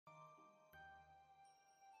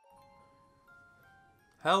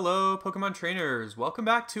Hello Pokemon trainers! Welcome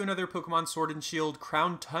back to another Pokemon Sword and Shield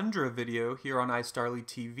Crown Tundra video here on iStarly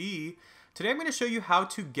TV. Today I'm going to show you how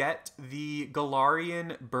to get the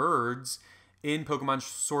Galarian birds in Pokemon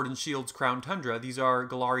Sword and Shield's Crown Tundra. These are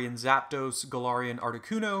Galarian Zapdos, Galarian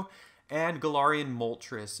Articuno, and Galarian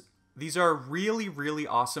Moltres. These are really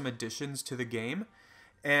awesome additions to the game.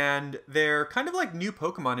 And they're kind of like new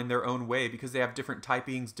Pokemon in their own way because they have different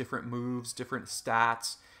typings, different moves, different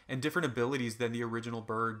stats, and different abilities than the original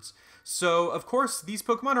birds. So, of course, these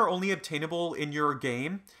Pokemon are only obtainable in your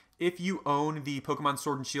game if you own the Pokemon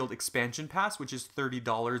Sword and Shield expansion pass, which is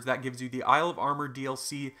 $30. That gives you the Isle of Armor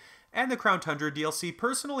DLC and the Crown Tundra DLC.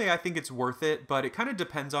 Personally, I think it's worth it, but it kind of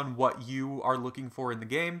depends on what you are looking for in the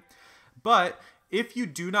game. But if you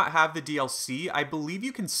do not have the DLC, I believe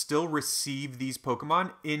you can still receive these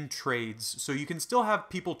Pokemon in trades. So you can still have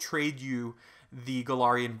people trade you the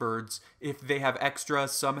Galarian birds if they have extra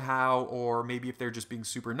somehow, or maybe if they're just being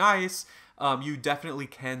super nice. You definitely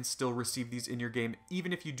can still receive these in your game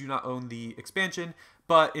even if you do not own the expansion,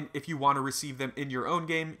 but if you want to receive them in your own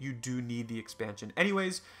game, you do need the expansion.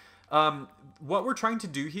 Anyways, what we're trying to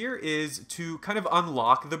do here is to kind of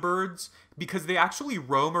unlock the birds because they actually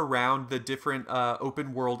roam around the different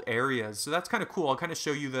open world areas. So that's kind of cool. I'll kind of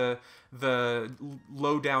show you the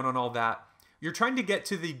lowdown on all that. You're trying to get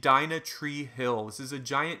to the Dyna Tree Hill. This is a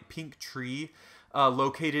giant pink tree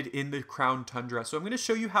located in the Crown Tundra. So I'm going to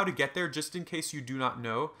show you how to get there just in case you do not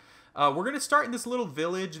know. We're going to start in this little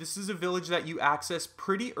village. This is a village that you access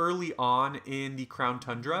pretty early on in the Crown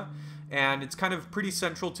Tundra, and it's kind of pretty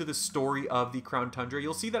central to the story of the Crown Tundra.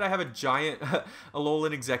 You'll see that I have a giant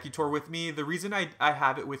Alolan Executor with me. The reason I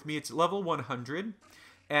have it with me, it's level 100,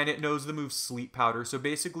 and it knows the move Sleep Powder. So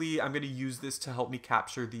basically, I'm going to use this to help me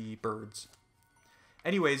capture the birds.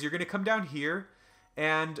 Anyways, you're going to come down here,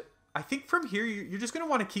 and I think from here, you're just going to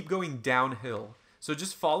want to keep going downhill. So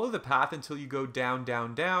just follow the path until you go down,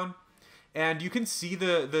 and you can see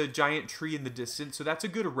the giant tree in the distance, so that's a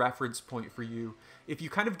good reference point for you. If you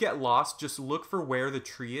kind of get lost, just look for where the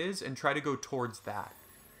tree is and try to go towards that.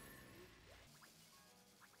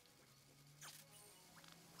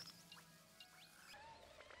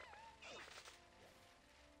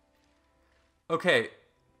 Okay.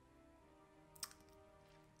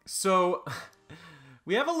 So,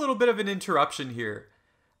 we have a little bit of an interruption here.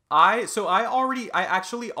 I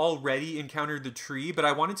actually already encountered the tree, but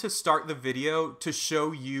I wanted to start the video to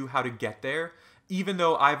show you how to get there, even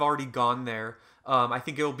though I've already gone there. I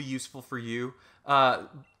think it'll be useful for you. And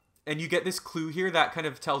you get this clue here that kind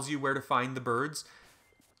of tells you where to find the birds.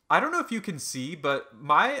 I don't know if you can see, but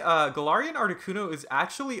my Galarian Articuno is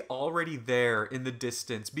actually already there in the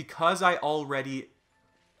distance because I already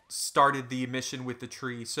started the mission with the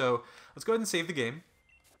tree. So let's go ahead and save the game.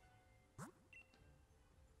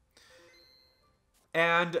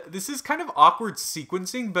 And this is kind of awkward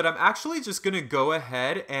sequencing, but I'm actually just going to go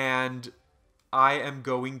ahead and I am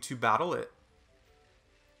going to battle it.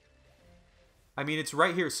 I mean, it's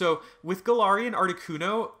right here. So with Galarian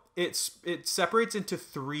Articuno, it separates into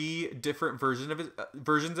 3 different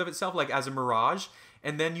versions of itself, like as a mirage,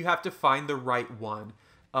 and then you have to find the right one.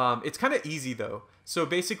 It's kind of easy though. So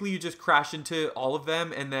basically you just crash into all of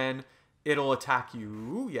them and then it'll attack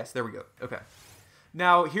you. Yes, there we go. Okay.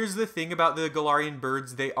 Now, here's the thing about the Galarian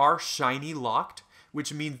birds. They are shiny locked,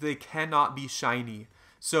 which means they cannot be shiny.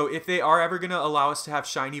 So if they are ever going to allow us to have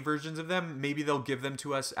shiny versions of them, maybe they'll give them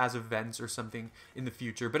to us as events or something in the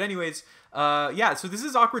future. But anyways, yeah, so this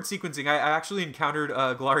is awkward sequencing. I actually encountered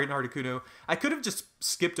Galarian Articuno. I could have just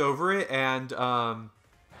skipped over it and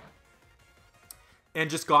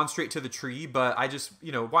just gone straight to the tree, but I just,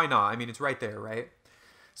 why not? I mean, it's right there, right?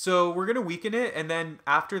 So we're going to weaken it, and then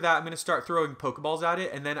after that, I'm going to start throwing Pokeballs at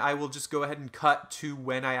it, and then I will just go ahead and cut to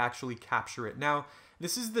when I actually capture it. Now,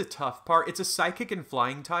 this is the tough part. It's a Psychic and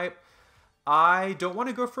Flying type. I don't want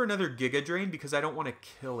to go for another Giga Drain because I don't want to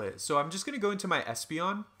kill it. So I'm just going to go into my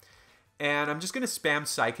Espeon, and I'm just going to spam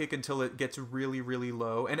Psychic until it gets really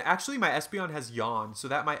low. And actually, my Espeon has Yawn, so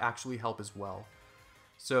that might actually help as well.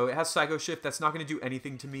 So it has Psycho Shift. That's not going to do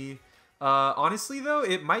anything to me. Honestly, though,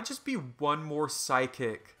 it might just be one more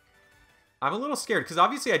Psychic. I'm a little scared because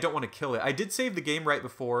obviously I don't want to kill it. I did save the game right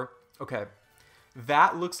before. Okay.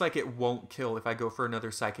 That looks like it won't kill if I go for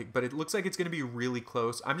another Psychic, but it looks like it's going to be really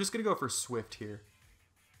close. I'm just going to go for Swift here.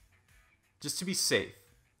 Just to be safe.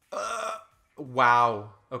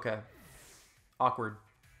 Wow. Okay. Awkward.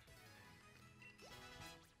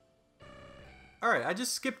 Alright, I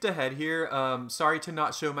just skipped ahead here. Sorry to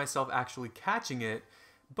not show myself actually catching it.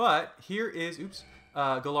 But here is,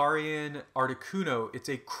 Galarian Articuno. It's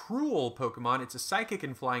a cruel Pokemon. It's a Psychic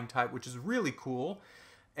and Flying type, which is really cool.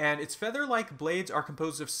 And its feather-like blades are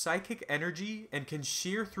composed of psychic energy and can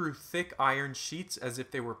shear through thick iron sheets as if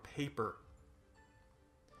they were paper.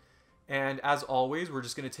 And as always, we're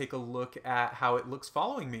just going to take a look at how it looks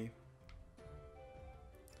following me.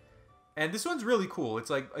 And this one's really cool. It's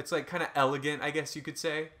like kind of elegant, I guess you could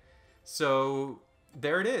say. So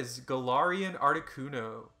there it is, Galarian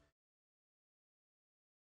Articuno.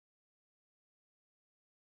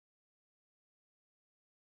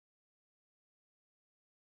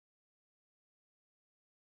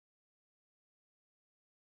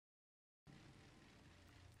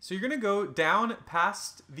 So you're going to go down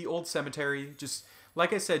past the old cemetery. Just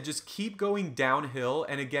like I said, just keep going downhill.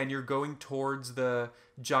 And again, you're going towards the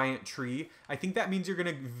giant tree. I think that means you're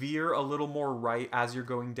going to veer a little more right as you're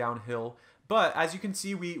going downhill. But as you can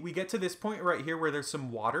see, we get to this point right here where there's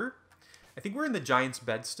some water. I think we're in the giant's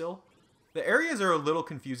bed still. The areas are a little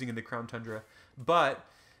confusing in the Crown Tundra. But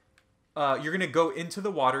you're going to go into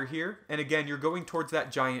the water here. And again, you're going towards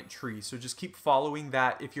that giant tree. So just keep following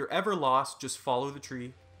that. If you're ever lost, just follow the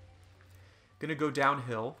tree. Gonna go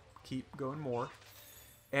downhill, keep going more.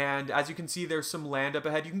 And as you can see, there's some land up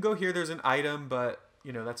ahead. You can go here, there's an item, but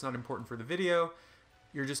you know, that's not important for the video.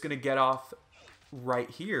 You're just gonna get off right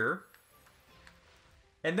here.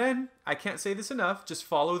 And then, I can't say this enough, just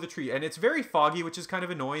follow the tree. And it's very foggy, which is kind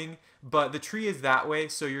of annoying, but the tree is that way,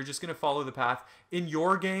 so you're just gonna follow the path. In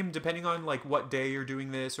your game, depending on like what day you're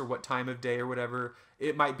doing this or what time of day or whatever,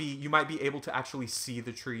 you might be able to actually see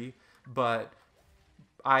the tree, but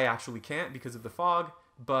I actually can't because of the fog,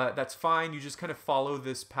 but that's fine. You just kind of follow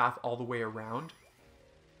this path all the way around.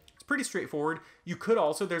 It's pretty straightforward. You could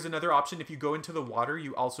also, there's another option, if you go into the water,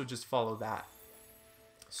 you also just follow that.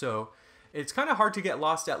 So it's kind of hard to get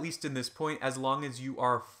lost, at least in this point, as long as you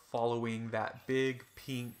are following that big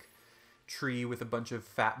pink tree with a bunch of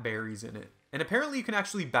fat berries in it. And apparently you can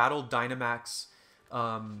actually battle Dynamax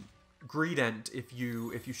Greedent if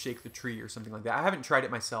you shake the tree or something like that. I haven't tried it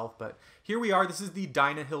myself, but here we are. This is the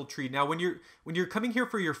Dyna Hill tree. Now, when you're coming here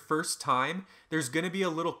for your first time, there's going to be a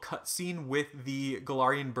little cutscene with the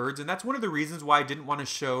Galarian birds, and that's one of the reasons why I didn't want to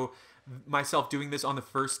show myself doing this on the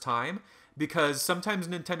first time, because sometimes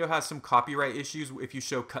Nintendo has some copyright issues if you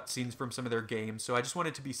show cutscenes from some of their games, so I just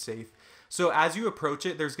wanted to be safe. So as you approach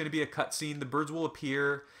it, there's going to be a cutscene. The birds will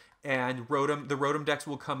appear, and the Rotom decks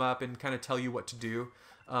will come up and kind of tell you what to do.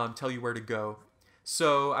 Tell you where to go.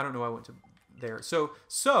 So I don't know, I went to there.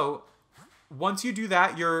 So once you do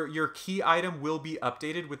that, your key item will be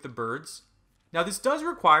updated with the birds. Now this does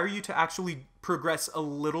require you to actually progress a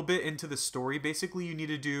little bit into the story. Basically, you need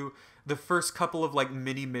to do the first couple of like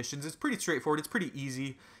mini missions. It's pretty straightforward. It's pretty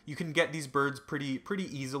easy. You can get these birds pretty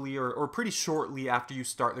easily or pretty shortly after you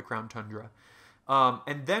start the Crown Tundra.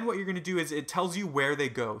 And then what you're going to do is it tells you where they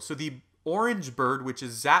go. So the orange bird, which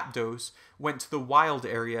is Zapdos, went to the wild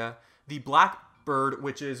area. The black bird,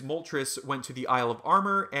 which is Moltres, went to the Isle of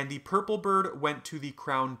Armor. And the purple bird went to the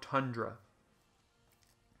Crown Tundra.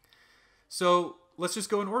 So let's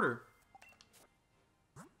just go in order.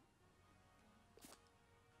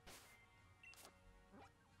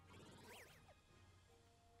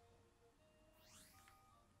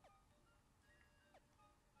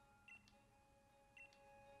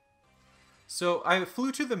 So I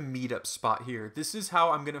flew to the meetup spot here. This is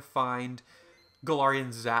how I'm going to find Galarian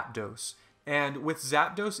Zapdos. And with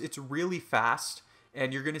Zapdos, it's really fast,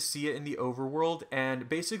 and you're going to see it in the overworld, and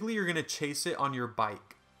basically you're going to chase it on your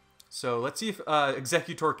bike. So let's see if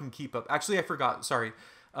Executor can keep up. Actually, I forgot. Sorry.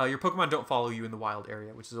 Your Pokemon don't follow you in the wild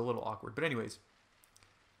area, which is a little awkward. But anyways.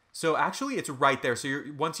 So actually, it's right there. So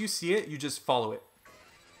once you see it, you just follow it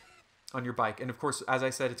on your bike. And of course, as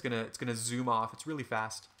I said, it's gonna zoom off. It's really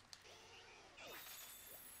fast.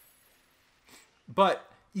 But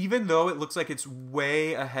even though it looks like it's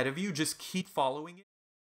way ahead of you, just keep following it.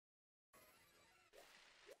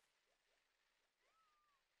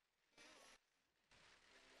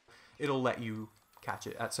 It'll let you catch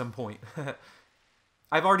it at some point.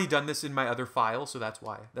 I've already done this in my other file, so that's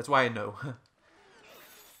why. That's why I know.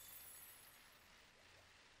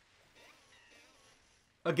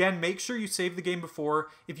 Again, make sure you save the game before.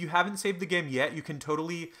 If you haven't saved the game yet, you can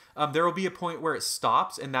totally... there will be a point where it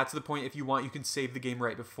stops, and that's the point, if you want, you can save the game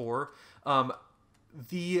right before.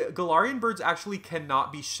 The Galarian birds actually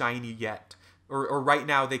cannot be shiny yet. Or right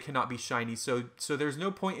now, they cannot be shiny. So there's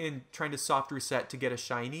no point in trying to soft reset to get a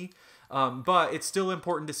shiny. But it's still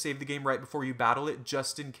important to save the game right before you battle it,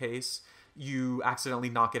 just in case you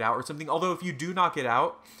accidentally knock it out or something. Although if you do knock it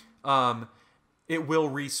out... it will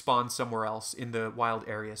respawn somewhere else in the wild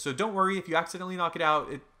area. So don't worry, if you accidentally knock it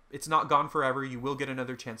out, it's not gone forever. You will get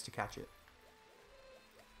another chance to catch it.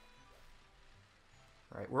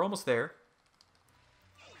 All right, we're almost there.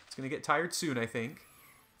 It's going to get tired soon, I think.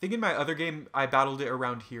 I think in my other game, I battled it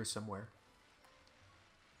around here somewhere.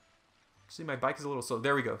 See, my bike is a little slow.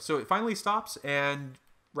 There we go. So it finally stops, and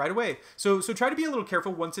right away. So try to be a little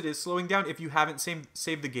careful once it is slowing down. If you haven't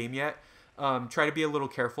saved the game yet, try to be a little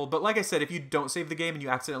careful. But like I said, if you don't save the game and you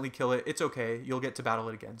accidentally kill it, it's okay. You'll get to battle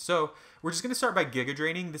it again. So we're just going to start by Giga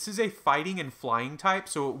Draining. This is a fighting and flying type,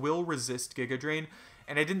 so it will resist Giga Drain.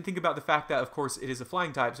 And I didn't think about the fact that, of course, it is a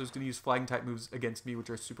flying type, so it's going to use flying type moves against me, which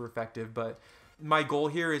are super effective. But my goal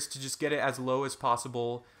here is to just get it as low as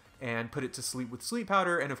possible and put it to sleep with Sleep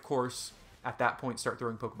Powder, and of course, at that point, start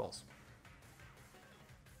throwing Pokeballs.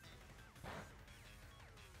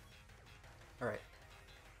 Alright.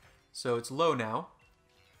 So it's low now.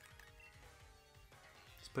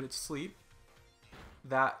 Let's put it to sleep.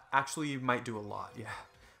 That actually might do a lot, yeah.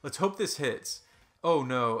 Let's hope this hits. Oh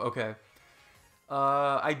no, okay.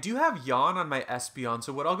 I do have Yawn on my Espeon,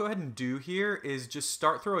 so what I'll go ahead and do here is just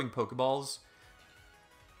start throwing Pokeballs.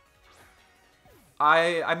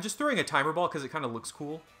 I'm just throwing a timer ball because it kind of looks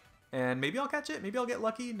cool. And maybe I'll catch it. Maybe I'll get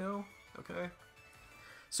lucky. No. Okay.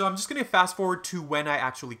 So I'm just going to fast forward to when I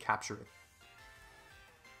actually capture it.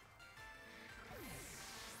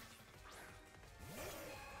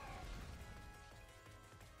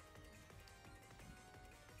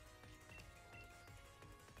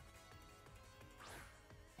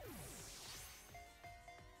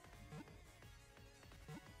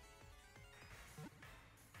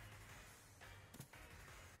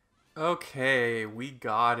 Okay, we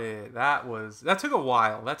got it. That took a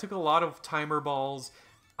while. That took a lot of timer balls.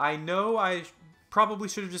 I know I probably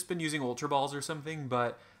should have just been using Ultra Balls or something,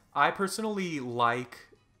 but I personally like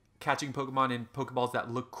catching Pokemon in Pokeballs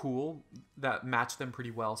that look cool, that match them pretty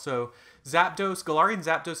well. So Zapdos, Galarian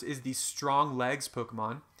Zapdos is the strong legs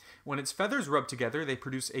Pokemon. When its feathers rub together, they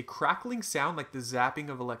produce a crackling sound like the zapping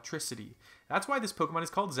of electricity. That's why this Pokemon is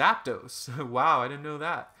called Zapdos. Wow, I didn't know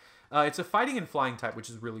that. It's a fighting and flying type, which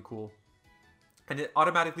is really cool. And it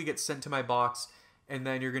automatically gets sent to my box, and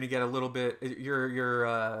then you're going to get a little bit,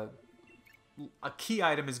 a key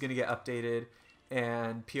item is going to get updated,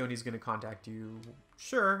 and Peony's going to contact you.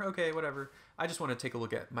 Sure, okay, whatever. I just want to take a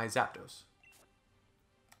look at my Zapdos.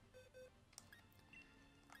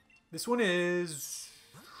 This one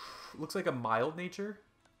looks like a mild nature.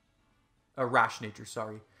 A rash nature,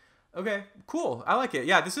 sorry. Okay, cool. I like it.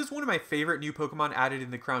 Yeah, this is one of my favorite new Pokemon added in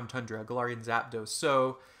the Crown Tundra, Galarian Zapdos.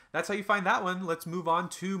 So that's how you find that one. Let's move on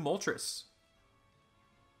to Moltres.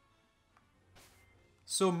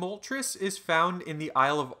 So Moltres is found in the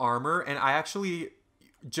Isle of Armor, and I actually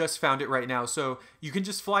just found it right now. So you can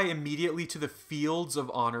just fly immediately to the Fields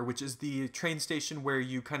of Honor, which is the train station where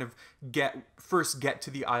you kind of first get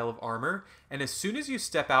to the Isle of Armor. And as soon as you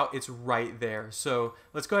step out, it's right there. So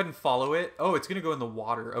let's go ahead and follow it. Oh, it's going to go in the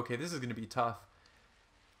water. Okay, this is going to be tough.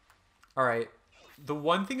 All right. The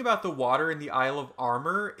one thing about the water in the Isle of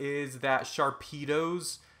Armor is that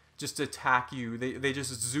Sharpedos just attack you. They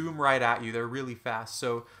just zoom right at you. They're really fast.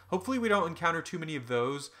 So hopefully we don't encounter too many of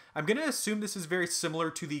those. I'm going to assume this is very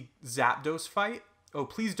similar to the Zapdos fight. Oh,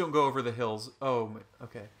 please don't go over the hills. Oh,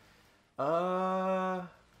 okay.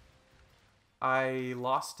 I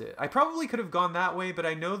lost it. I probably could have gone that way, but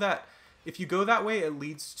I know that if you go that way, it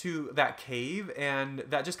leads to that cave, and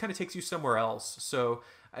that just kind of takes you somewhere else. So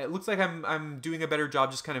it looks like I'm doing a better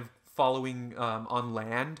job just kind of following on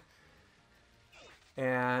land.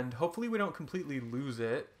 And hopefully we don't completely lose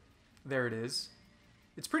it. There it is.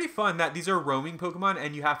 It's pretty fun that these are roaming Pokemon,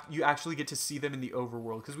 and you actually get to see them in the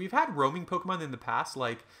overworld. Because we've had roaming Pokemon in the past.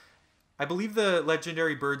 Like, I believe the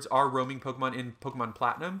Legendary Birds are roaming Pokemon in Pokemon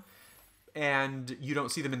Platinum. And you don't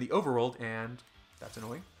see them in the overworld, and that's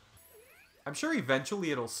annoying. I'm sure eventually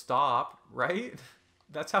it'll stop, right?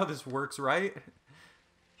 That's how this works, right?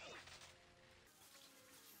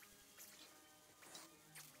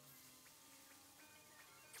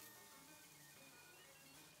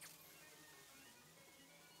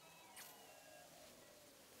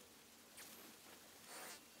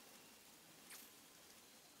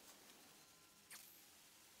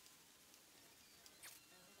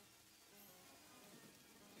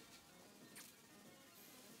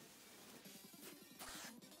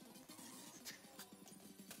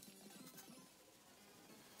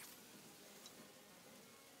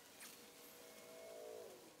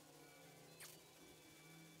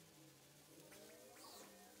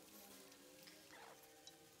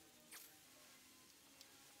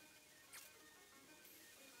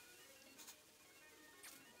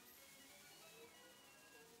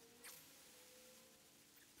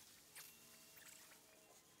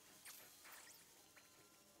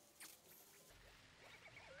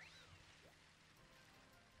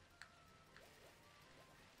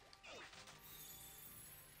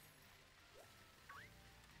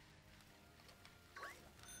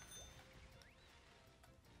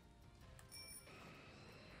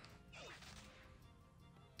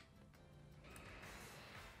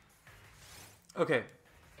 Okay.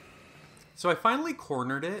 So I finally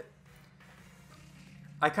cornered it.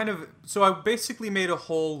 So I basically made a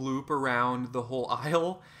whole loop around the whole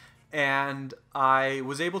aisle, and I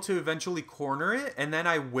was able to eventually corner it, and then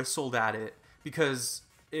I whistled at it because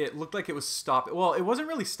it looked like it was stopping. Well, it wasn't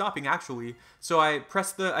really stopping actually. So I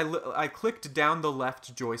pressed I clicked down the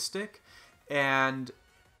left joystick, and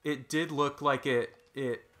it did look like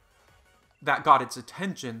that got its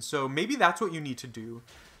attention. So maybe that's what you need to do.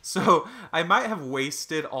 So I might have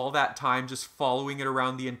wasted all that time just following it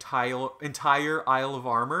around the entire aisle of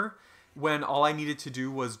armor when all I needed to do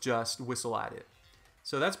was just whistle at it.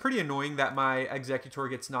 So that's pretty annoying that my Executor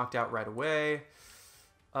gets knocked out right away.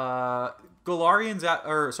 Galarian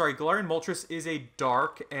Moltres is a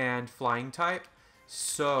dark and flying type,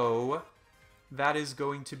 so that is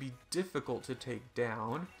going to be difficult to take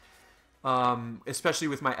down, especially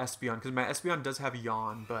with my Espeon, because my Espeon does have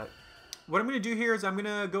Yawn. But what I'm going to do here is I'm going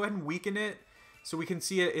to go ahead and weaken it so we can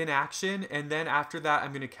see it in action, and then after that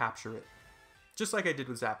I'm going to capture it, just like I did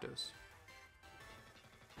with Zapdos.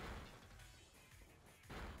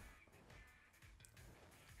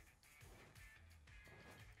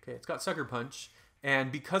 Okay, it's got Sucker Punch,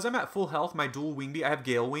 and because I'm at full health, my dual Wing Beat, I have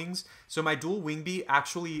Gale Wings, so my dual Wing Beat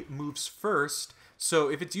actually moves first. So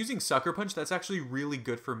if it's using Sucker Punch, that's actually really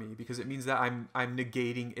good for me because it means that I'm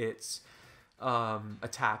negating its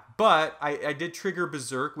attack. But I did trigger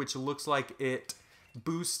Berserk, which looks like it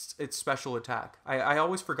boosts its special attack. I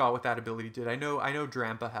always forgot what that ability did. I know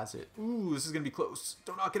Drampa has it. Ooh, this is gonna be close.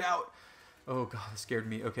 Don't knock it out. Oh god, that scared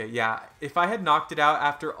me. Okay, yeah. If I had knocked it out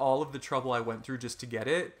after all of the trouble I went through just to get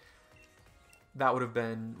it, that would have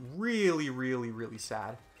been really, really, really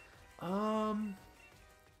sad.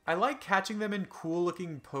 I like catching them in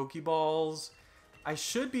cool-looking Pokeballs. I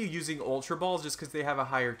should be using Ultra Balls just because they have a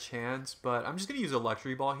higher chance, but I'm just going to use a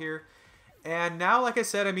Luxury Ball here. And now, like I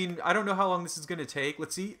said, I mean, I don't know how long this is going to take.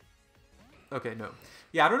 Let's see. Okay, no.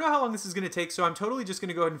 Yeah, I don't know how long this is going to take, so I'm totally just going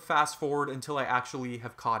to go ahead and fast forward until I actually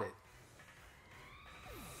have caught it.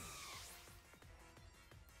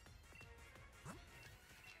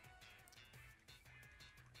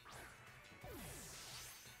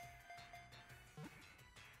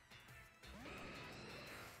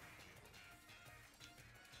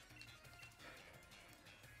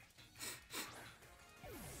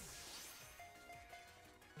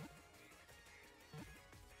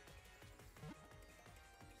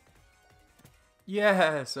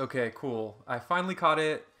 Yes, okay, cool. I finally caught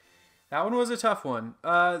it. That one was a tough one.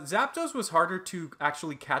 Zapdos was harder to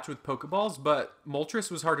actually catch with Pokeballs, but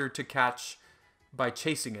Moltres was harder to catch by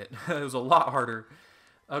chasing it. It was a lot harder.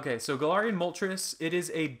 Okay, so Galarian Moltres, it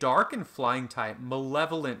is a dark and flying type,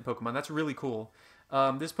 malevolent Pokemon. That's really cool.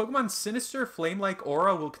 This Pokemon's sinister flame-like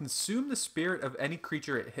aura will consume the spirit of any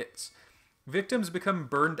creature it hits. Victims become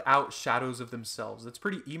burned out shadows of themselves. That's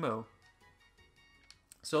pretty emo.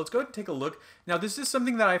 So let's go ahead and take a look. Now, this is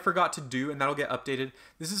something that I forgot to do, and that'll get updated.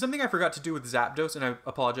 This is something I forgot to do with Zapdos, and I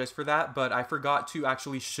apologize for that, but I forgot to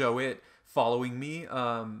actually show it following me,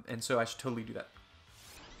 and so I should totally do that.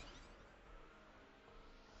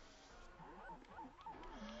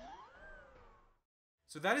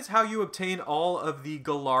 So that is how you obtain all of the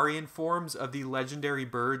Galarian forms of the legendary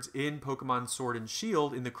birds in Pokemon Sword and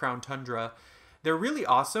Shield in the Crown Tundra. They're really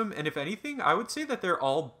awesome, and if anything, I would say that they're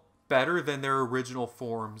all better than their original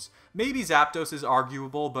forms. Maybe Zapdos is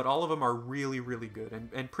arguable, but all of them are really, really good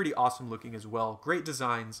and pretty awesome looking as well. Great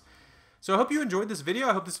designs. So I hope you enjoyed this video.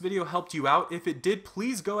 I hope this video helped you out. If it did,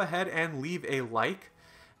 please go ahead and leave a like,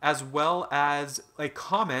 as well as a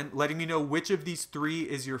comment letting me know which of these three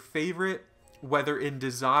is your favorite, whether in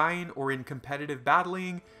design or in competitive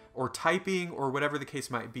battling or typing or whatever the case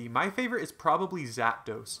might be. My favorite is probably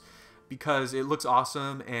Zapdos because it looks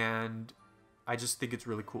awesome and I just think it's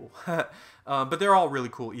really cool. But they're all really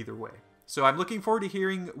cool either way. So I'm looking forward to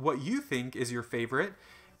hearing what you think is your favorite.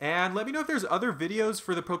 And let me know if there's other videos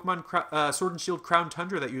for the Pokemon Sword and Shield Crown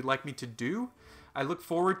Tundra that you'd like me to do. I look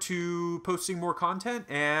forward to posting more content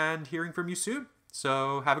and hearing from you soon.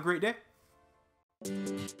 So have a great day.